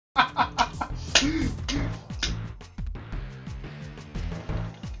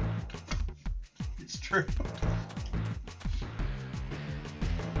true.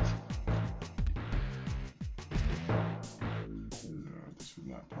 This would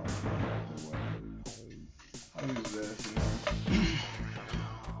not possibly help. I'll use this.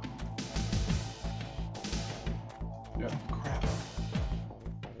 Yep. Crap.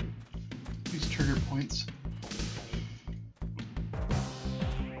 These trigger points.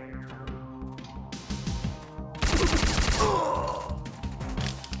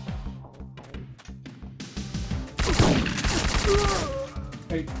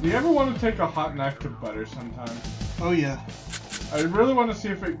 Hey, do you ever want to take a hot knife to butter sometime? Oh yeah. I really want to see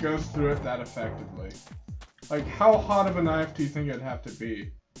if it goes through it that effectively. Like, how hot of a knife do you think it'd have to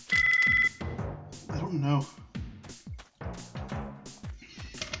be? I don't know.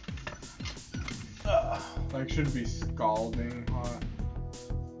 Like, should it be scalding hot?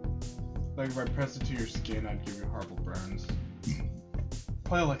 Like, if I press it to your skin, I'd give you horrible burns.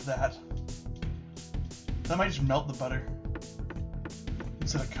 Probably like that. That might just melt the butter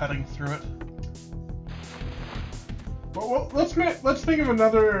instead of cutting through it. Well, let's think of a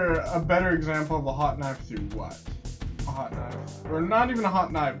better example of a hot knife through what? A hot knife, or not even a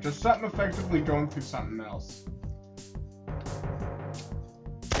hot knife, just something effectively going through something else.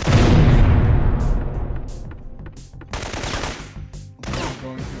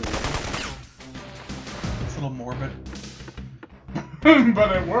 Going through it. It's a little morbid.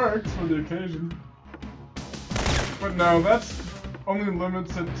 But it works for the occasion. But no, that's only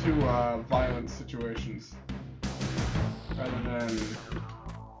limited to violent situations, rather than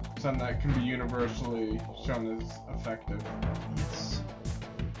something that can be universally shown as effective. Yes.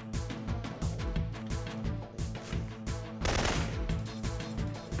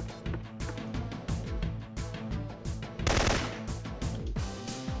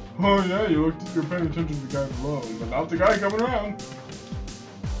 Oh yeah, you're paying attention to the guy below, but not the guy coming around.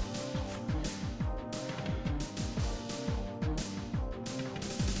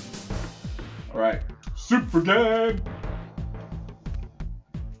 Alright, Super Gabe!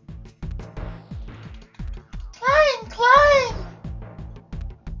 Climb!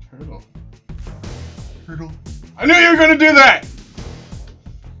 Turtle. Turtle. I knew you were gonna do that!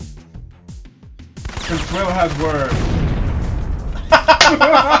 Because Will has words.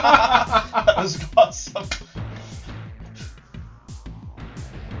 That was awesome.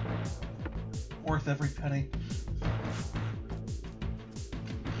 Worth every penny.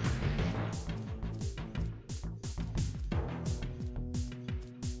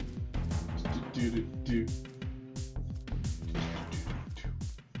 Do.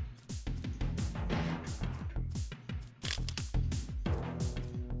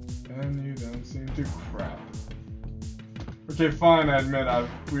 And you don't seem to crap. Okay, fine, I admit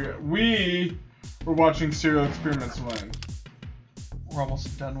we were watching Serial Experiments Lane. We're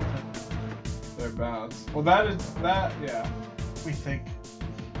almost done with it. Thereabouts. Well, yeah. We think.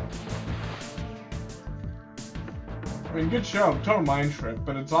 I mean, good show, total mind trip,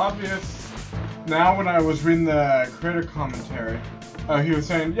 but it's obvious now when I was reading the creator commentary, he was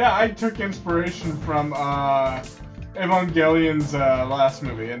saying, yeah, I took inspiration from Evangelion's last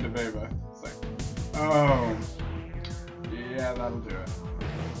movie, End of Eva. It's like, oh, yeah, that'll do it.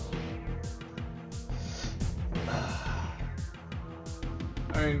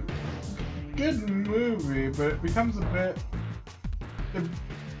 I mean, good movie, but it becomes a bit... Good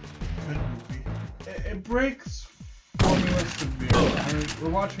movie. It breaks formula severely. I mean, we're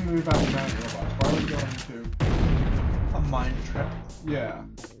watching a movie about giant robots. Why are we going to... A mind trip. Yeah.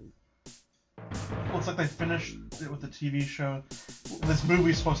 Well, it's like they finished it with the TV show. This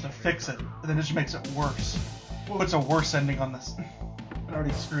movie's supposed to fix it, and then it just makes it worse. Puts a worse ending on this an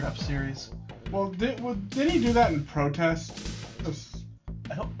already screwed up series. Well, didn't he do that in protest?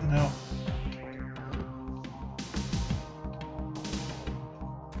 I don't know.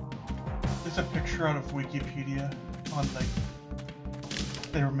 There's a picture out of Wikipedia on like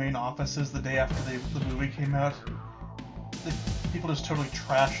their main offices the day after the movie came out. People just totally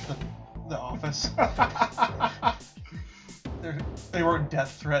trashed the office. They were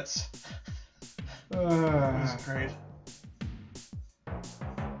death threats. It was great.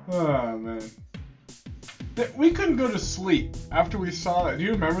 Oh man. We couldn't go to sleep after we saw it. Do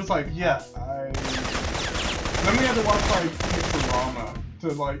you remember? It's like, yeah. Then we had to watch like Futurama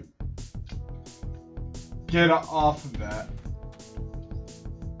to like get off of that.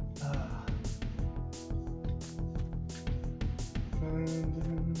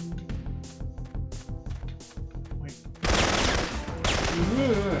 Wait.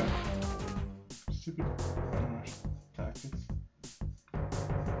 Stupid tactics.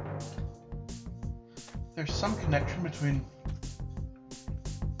 There's some connection between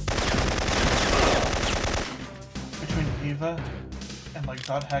Ava and like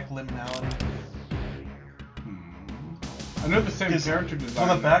 .hack liminality. I know the same character design.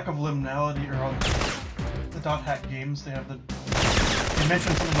 On the back of liminality or on the .hack games, they have the. They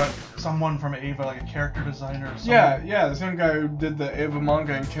mentioned something about someone from Ava, like a character designer or something. Yeah, the same guy who did the Ava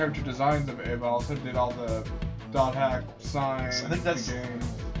manga and character designs of Ava also did all the .hack signs. I think that's the game.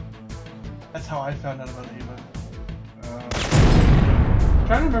 That's how I found out about Ava. I'm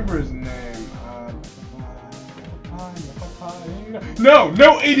trying to remember his name.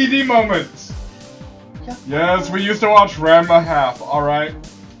 No ADD moments. Yeah. Yes, we used to watch Ranma Half. All right,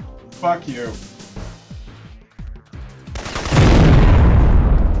 fuck you.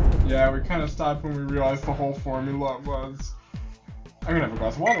 Yeah, we kind of stopped when we realized the whole formula was. I'm gonna have a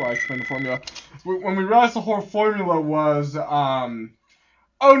glass of water while I explain the formula. When we realized the whole formula was, oh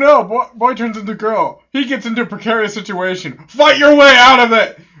no, boy turns into girl. He gets into a precarious situation. Fight your way out of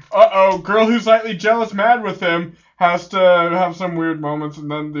it! Uh-oh, girl who's slightly jealous mad with him has to have some weird moments, and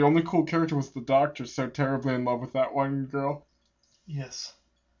then the only cool character was the doctor, so terribly in love with that one girl. Yes.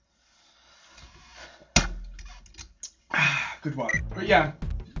 Good water. But yeah.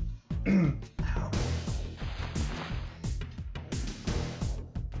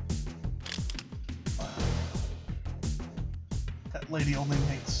 That lady only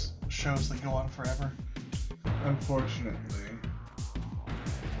makes shows that go on forever. Unfortunately.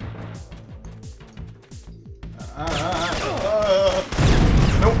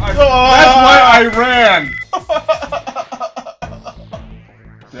 That's why I ran!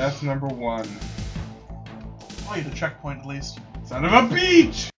 Death number 1. Oh, you had a checkpoint at least. Son of a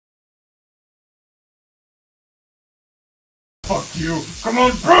beach! Fuck you! Come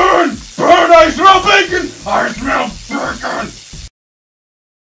on, burn! Burn! I smell bacon! I smell bacon!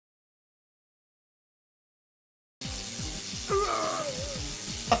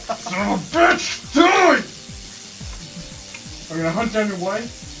 Son of a bitch! Die! I'm gonna hunt down your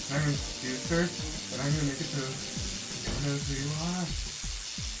wife, and I'm gonna seduce her, and I'm gonna make it to knows who you are.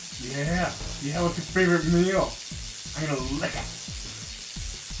 Yeah, what's your favorite meal? I'm gonna lick it.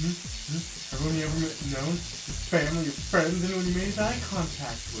 Everyone you ever known, your family, your friends, anyone you made eye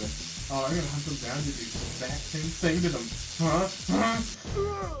contact with. Oh, I'm gonna hunt them down to do the exact same thing to them.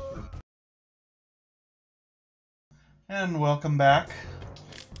 And welcome back.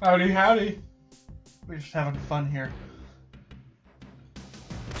 Howdy, howdy. We're just having fun here.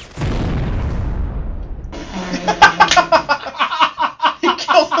 He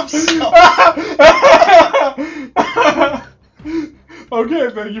killed himself! Okay,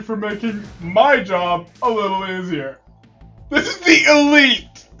 thank you for making my job a little easier. This is the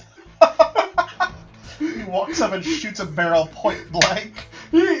elite! He walks up and shoots a barrel point blank.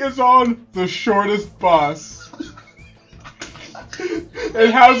 He is on the shortest bus.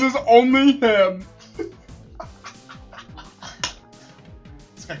 It houses only him.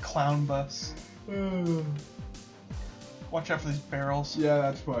 It's like a clown bus. Watch out for these barrels. Yeah,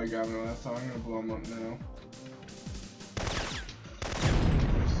 that's why I got me last time. I'm gonna blow him up now.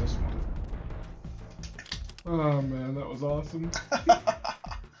 Where's this one? Oh man, that was awesome.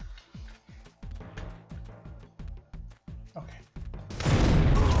 Okay.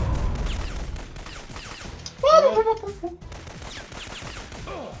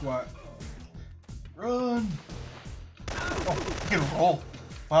 What? Run! Oh, he can roll.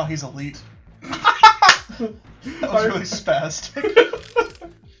 Wow, he's elite. That was really spastic.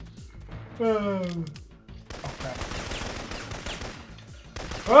 Oh crap.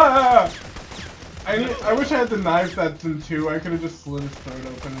 I wish I had the knife that's in 2. I could have just slit his throat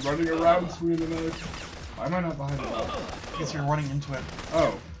open, running around swinging the knife. Why am I not behind the wall? Because you're running into it.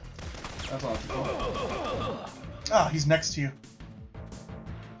 Oh. That's awesome. Ah, he's next to you.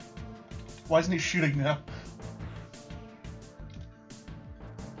 Why isn't he shooting now?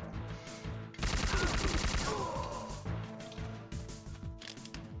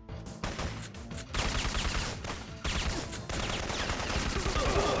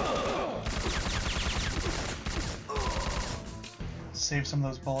 Save some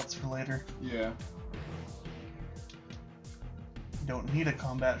of those bullets for later. Yeah. You don't need a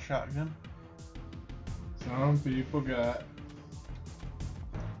combat shotgun. Some people got.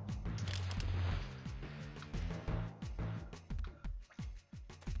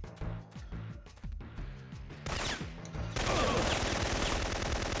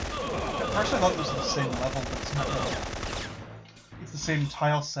 At first I thought this was the same level, but it's not really. It's the same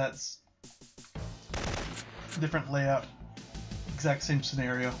tile sets. Different layout. Exact same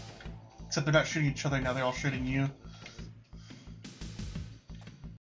scenario. Except they're not shooting each other now, they're all shooting you.